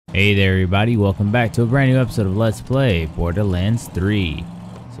Hey there everybody, welcome back to a brand new episode of Let's Play Borderlands 3.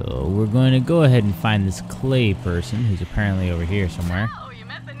 So we're going to go ahead and find this Clay person who's apparently over here somewhere. Oh, you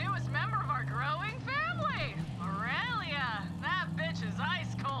met the newest member of our growing family, Aurelia. That bitch is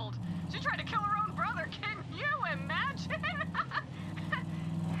ice cold. She tried to kill her own brother, can you imagine?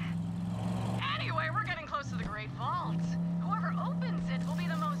 Anyway, we're getting close to the Great Vault. Whoever opens it will be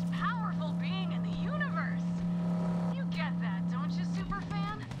the most powerful being in the universe. You get that, don't you, super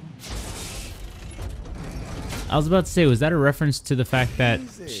fan? I was about to say, was that a reference to the fact that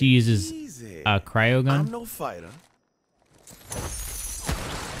she uses a cryo gun? I'm no fighter.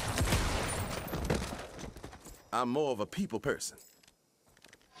 I'm more of a people person.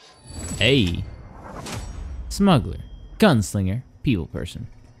 Hey. Smuggler, gunslinger, people person.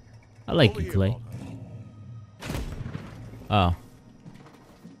 I like you, Clay. Oh.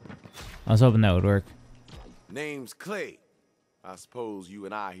 I was hoping that would work. Name's Clay. I suppose you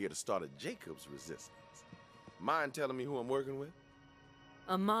and I are here to start a Jakobs resistance. Mind telling me who I'm working with?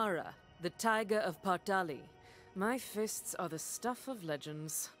 Amara, the tiger of Partali. My fists are the stuff of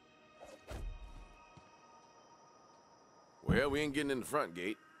legends. Well, we ain't getting in the front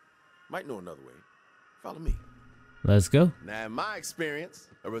gate. Might know another way. Follow me. Let's go. Now, in my experience,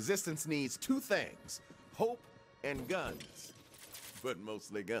 a resistance needs two things: hope and guns. But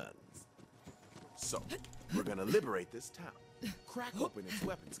mostly guns. So, we're gonna liberate this town. Crack open its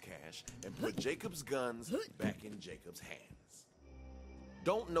weapons cache and put Jakobs' guns back in Jakobs' hands.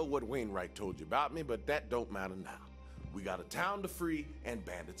 Don't know what Wainwright told you about me, but that don't matter now. We got a town to free and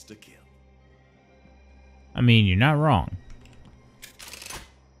bandits to kill. I mean, you're not wrong.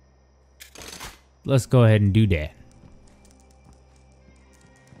 Let's go ahead and do that.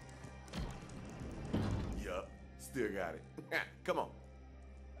 Yup, still got it. Come on.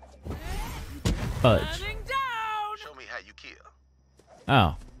 Fudge. Show me how you kill.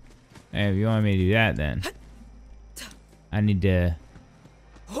 Oh. Hey, if you want me to do that, then I need to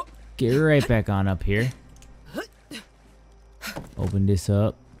get right back on up here. Open this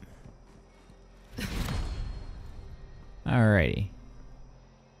up. Alrighty.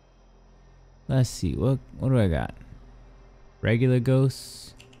 Let's see. What do I got? Regular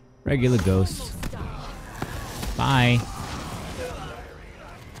ghosts. Regular ghosts. Bye.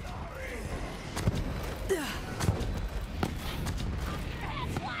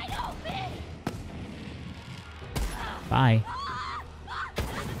 Bye.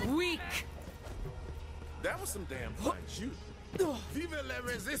 Weak! That was some damn fine shooting. Vive la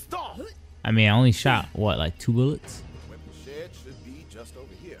résistance! I mean, I only shot, what, like 2 bullets? Weapon shed should be just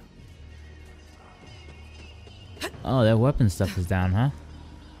over here. Oh, that weapon stuff is down, huh?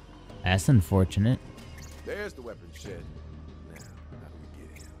 That's unfortunate. There's the weapon shed. Now, how do we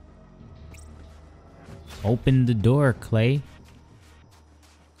get in? Open the door, Clay.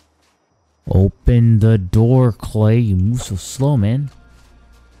 Open the door, Clay. You move so slow, man.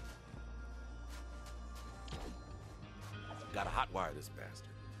 Gotta hotwire this bastard.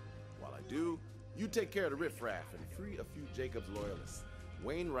 While I do, you take care of the riffraff and free a few Jakobs loyalists.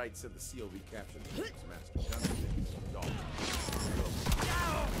 Wainwright said the COV captured the Jakobs master.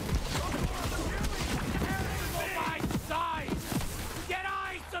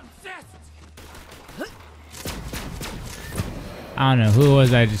 I don't know who it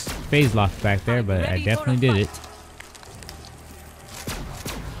was I just phase locked back there, but I definitely did it.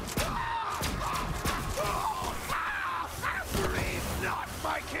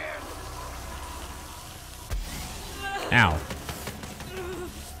 Ow.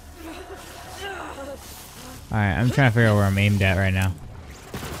 Alright, I'm trying to figure out where I'm aimed at right now.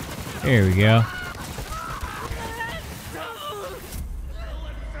 Here we go.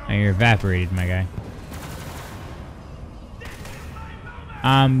 Now you're evaporated, my guy.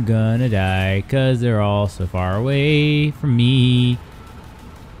 I'm gonna die, cause they're all so far away from me.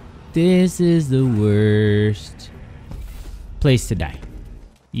 This is the worst place to die.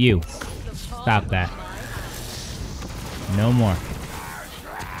 You. Stop that. No more.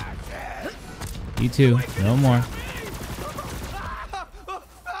 You too. No more.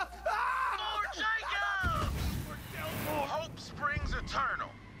 Hope springs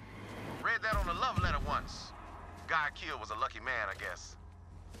eternal. Read that on a love letter once. Guy killed was a lucky man, I guess.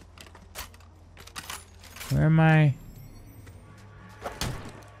 Where am I?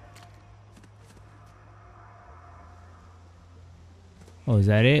 Oh, is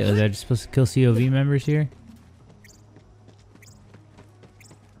that it? Was I just supposed to kill COV members here?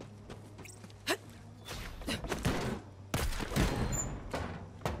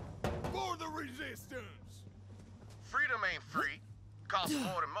 For the resistance! Freedom ain't free. Costs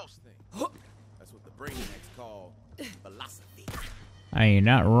more than most things. That's what the brainiacs call philosophy. I mean, you're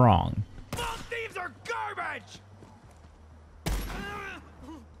not wrong. All thieves are garbage!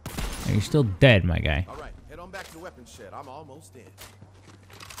 You're still dead, my guy. All right, head on back to the weapons shed. I'm almost in.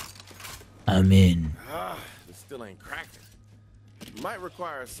 I'm in. This still ain't cracking. Might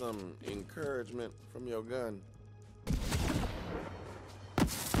require some encouragement from your gun.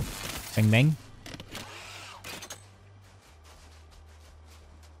 Bang bang.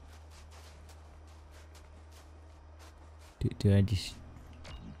 Do I just...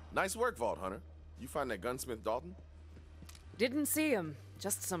 Nice work, Vault Hunter. You find that gunsmith Dalton? Didn't see him.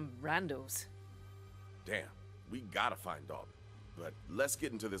 Just some randos. Damn, we gotta find Dalton. But let's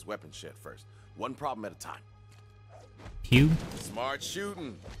get into this weapons shed first. One problem at a time. Pew? Smart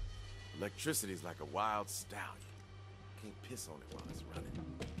shooting. Electricity's like a wild stallion. Can't piss on it while it's running.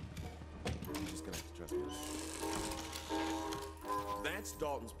 You're just gonna have to trust me. That's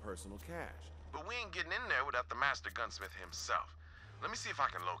Dalton's personal cache. But we ain't getting in there without the master gunsmith himself. Let me see if I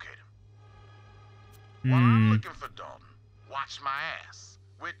can locate him. While I'm looking for Dalton, watch my ass.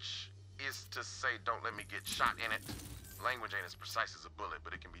 Which is to say, don't let me get shot in it. Language ain't as precise as a bullet,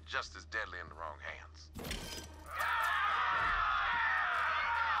 but it can be just as deadly in the wrong hands.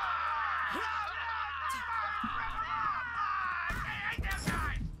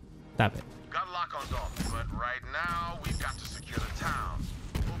 Stop it. Got a lock on Dalton, but right now we've got to secure the town.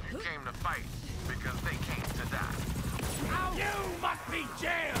 Hope you came to fight, because they came to die. You must be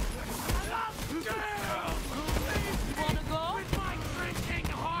jammed! Damn! Wanna go? With my drinking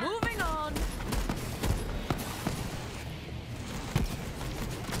heart! Moving on.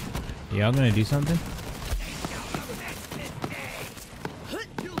 Y'all gonna do something?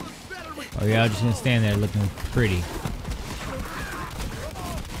 Or y'all just gonna stand there looking pretty?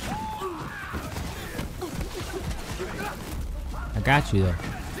 I got you though,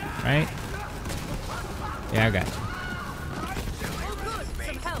 right? Yeah, I got you.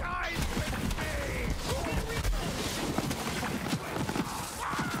 Some help.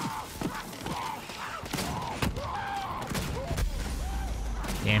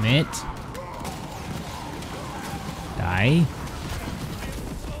 Damn it. Die.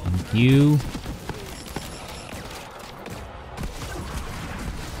 Thank you.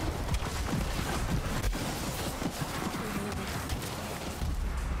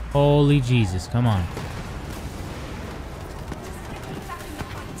 Holy Jesus, come on.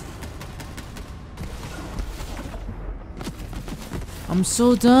 I'm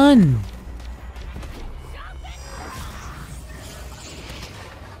so done.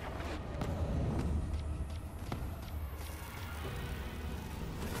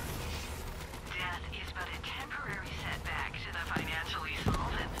 Death is but a temporary setback to the financially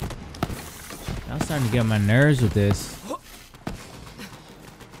solvent. I'm starting to get on my nerves with this.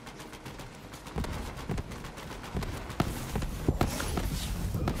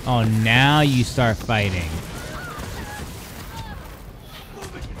 Oh, now you start fighting.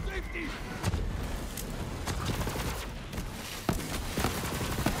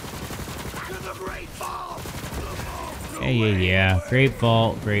 Yeah. Great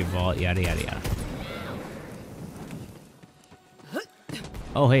vault, yada, yada, yada.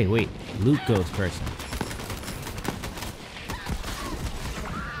 Oh, hey, wait. Loot goes person.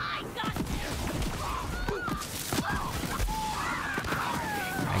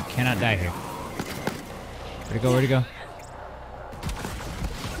 I cannot die here. Where'd it go?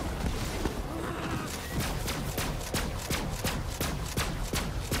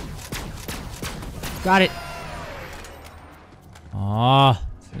 Got it. Aw,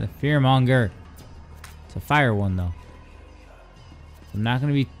 the fearmonger. It's a fire one though. I'm not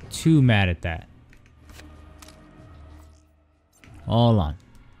gonna be too mad at that. Hold on.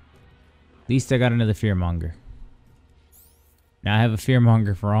 At least I got another fearmonger. Now I have a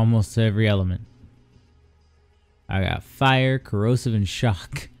fearmonger for almost every element. I got fire, corrosive, and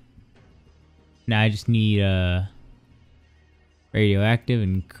shock. Now I just need radioactive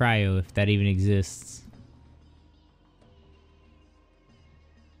and cryo, if that even exists.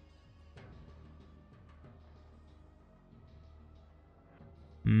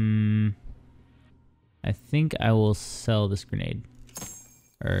 I think I will sell this grenade.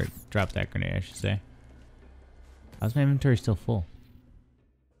 Or drop that grenade, I should say. How's my inventory still full?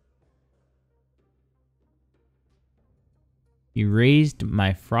 You raised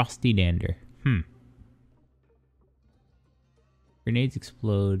my frosty dander. Grenades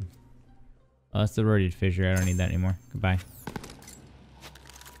explode. Oh, that's the roided fissure. I don't need that anymore. Goodbye.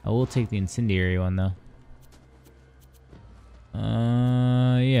 I will take the incendiary one, though.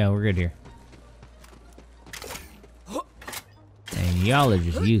 Yeah, we're good here. And y'all are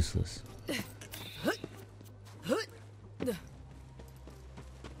just useless.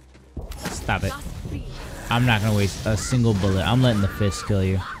 Stop it. I'm not gonna waste a single bullet. I'm letting the fist kill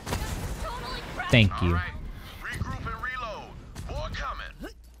you. Thank you. Alright, regroup and reload. More coming.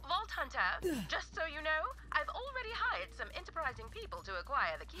 Vault Hunter, just so you know, I've already hired some enterprising people to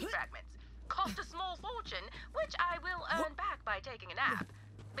acquire the key fragments. Cost a small fortune, which I will earn back by taking a nap.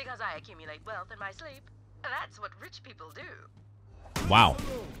 Because I accumulate wealth in my sleep. That's what rich people do. Wow.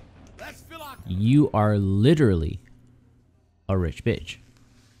 You are literally a rich bitch.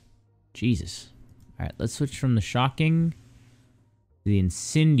 Jesus. Alright, let's switch from the shocking to the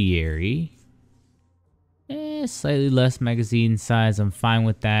incendiary. Slightly less magazine size. I'm fine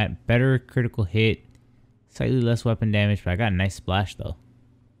with that. Better critical hit. Slightly less weapon damage, but I got a nice splash though.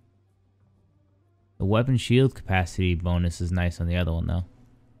 The weapon shield capacity bonus is nice on the other one though.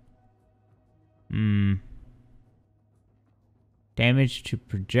 Damage to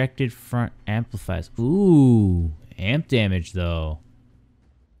projected front amplifies. Ooh, amp damage though.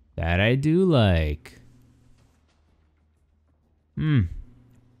 That I do like.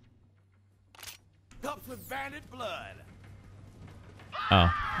 Cups with bandit blood.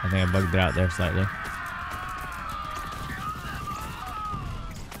 Oh, I think I bugged it out there slightly.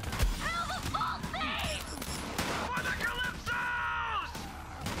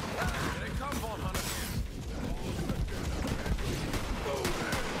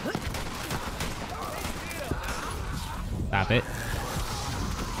 Stop it.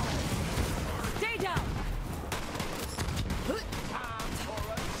 Stay down.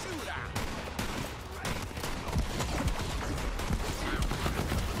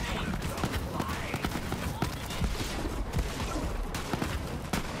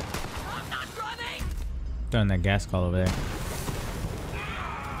 Throwing that gas call over there.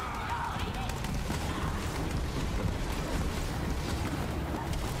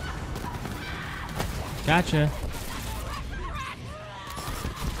 Gotcha.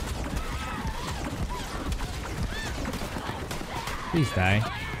 Please die.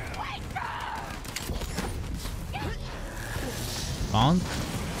 Bonk.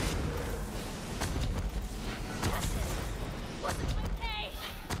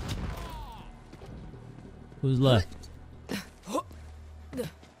 Who's left?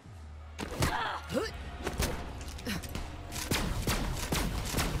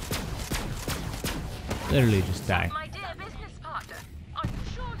 Literally just die. My dear business partner, are you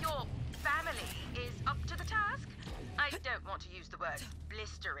sure your family is up to the task? I don't want to use the word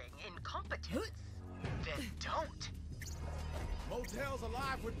blistering incompetence. Then don't. Motel's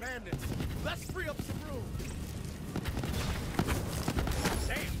alive with bandits. Let's free up some room.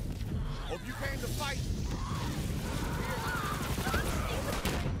 Damn. Hope you came to fight.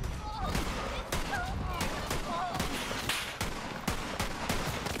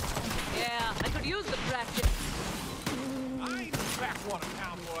 Yeah, I could use the practice. I ain't a backwater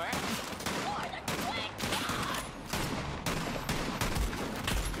cowboy.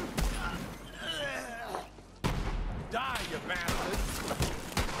 Die, you bastards!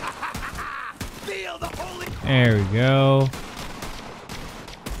 Feel the holy. There we go.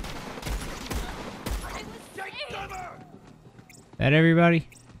 Take cover! That everybody?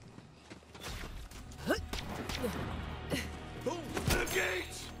 The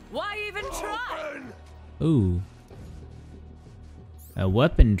gates! Why even try? Open! Ooh. A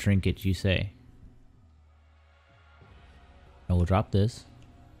weapon trinket, you say? I will drop this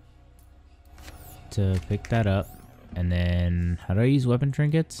to pick that up. And then, how do I use weapon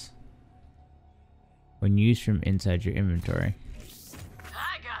trinkets? When used from inside your inventory.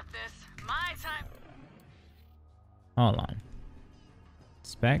 I got this. My time. Hold on.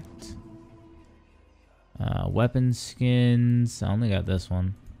 Inspect. Weapon skins. I only got this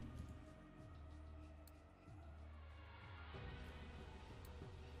one.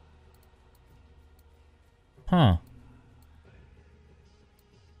 Huh.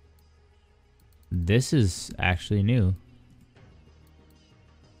 This is actually new.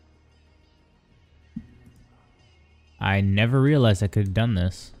 I never realized I could have done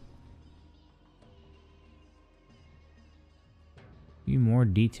this. Few more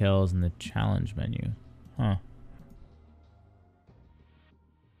details in the challenge menu. Huh.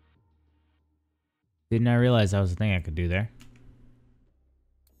 Didn't I realize that was a thing I could do there?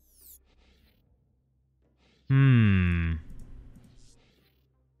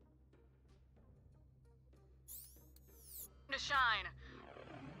 To shine.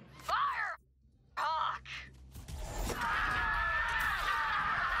 Fire! Hawk!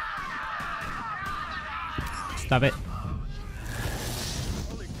 Stop it.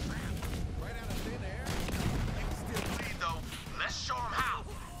 Holy crap. Right out of thin air. They can still bleed though. Let's show them how.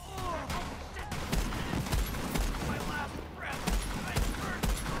 My last breath.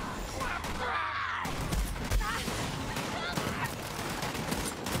 I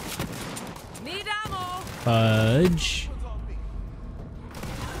Fudge.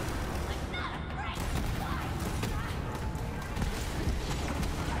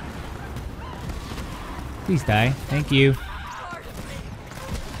 Please die. Thank you.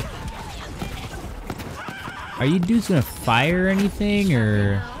 Are you dudes gonna fire anything,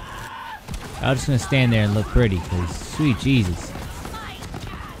 or I'm just gonna stand there and look pretty? Cause sweet Jesus.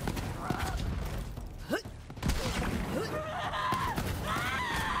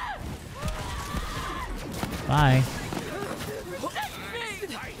 Bye.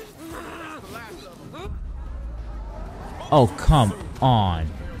 Oh, come on.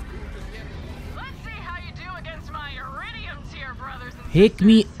 Let's see how you do against my iridium tier brothers and Pick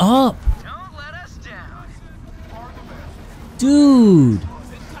me up. don't let us down. Dude.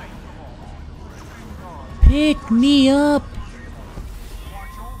 Pick me up.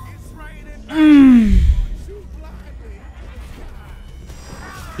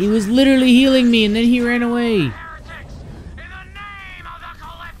 He was literally healing me and then he ran away. Heretics, in the name of the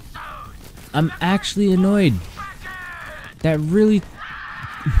Calypsos, I'm actually annoyed. That really...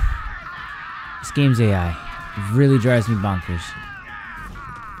 This game's AI. Really drives me bonkers.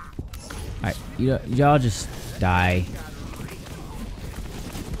 Alright, y'all just die.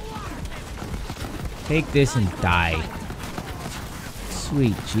 Take this and die.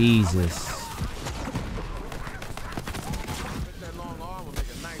 Sweet Jesus. That long arm will make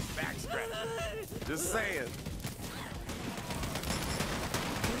a nice back scratch. Just saying.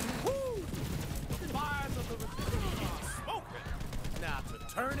 Woo! The fires of the resistance are smoking. Now to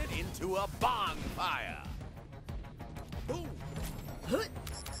turn it into a bonfire. Boom.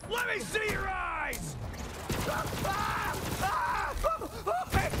 Let me see your eyes!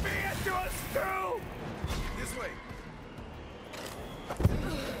 Take me into a stew! This way.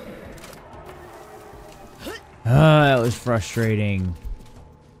 Ah, that was frustrating.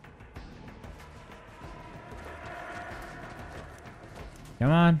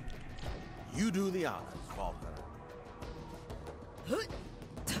 Come on. You do the honors, Vault Hunter.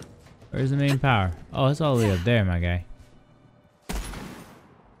 Where's the main power? Oh, it's all the way up there, my guy.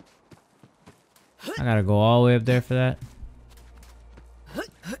 I gotta go all the way up there for that.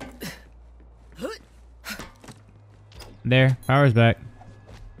 There, power's back.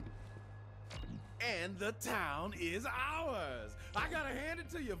 And the town is ours. I gotta hand it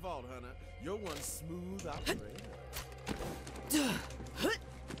to you, Vault Hunter. You're one smooth operator.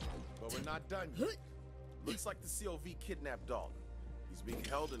 But we're not done yet. Looks like the COV kidnapped Dalton. He's being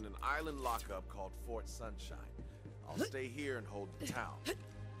held in an island lockup called Fort Sunshine. I'll stay here and hold the town.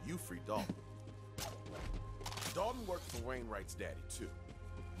 You free Dalton. Dalton worked for Wainwright's daddy, too.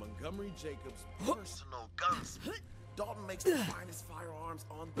 Montgomery Jakobs' personal gunsmith. Dalton makes the finest firearms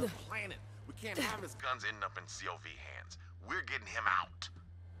on the planet. We can't have his guns ending up in COV hands. We're getting him out.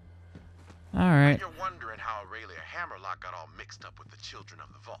 Alright. You're wondering how Aurelia Hammerlock got all mixed up with the children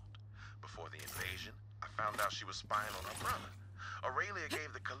of the vault. Before the invasion, I found out she was spying on her brother. Aurelia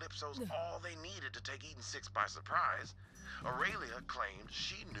gave the Calypsos all they needed to take Eden 6 by surprise. Aurelia claimed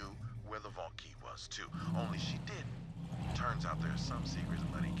she knew where the vault key was too, only she didn't. Turns out there's some secrets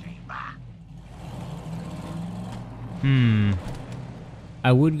money came by.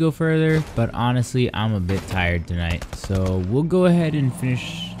 I would go further, but honestly, I'm a bit tired tonight. So we'll go ahead and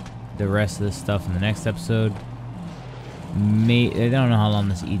finish the rest of this stuff in the next episode. I don't know how long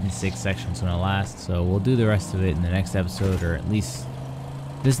this Eden 6 section is going to last, so we'll do the rest of it in the next episode, or at least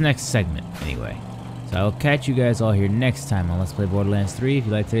this next segment anyway. So I'll catch you guys all here next time on Let's Play Borderlands 3. If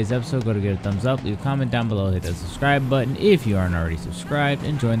you liked today's episode, go to give it a thumbs up, leave a comment down below, hit that subscribe button if you aren't already subscribed,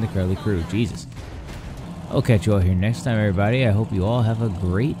 and join the Curly Crew. Jesus. I'll catch you all here next time, everybody. I hope you all have a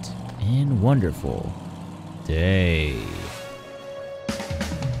great and wonderful day.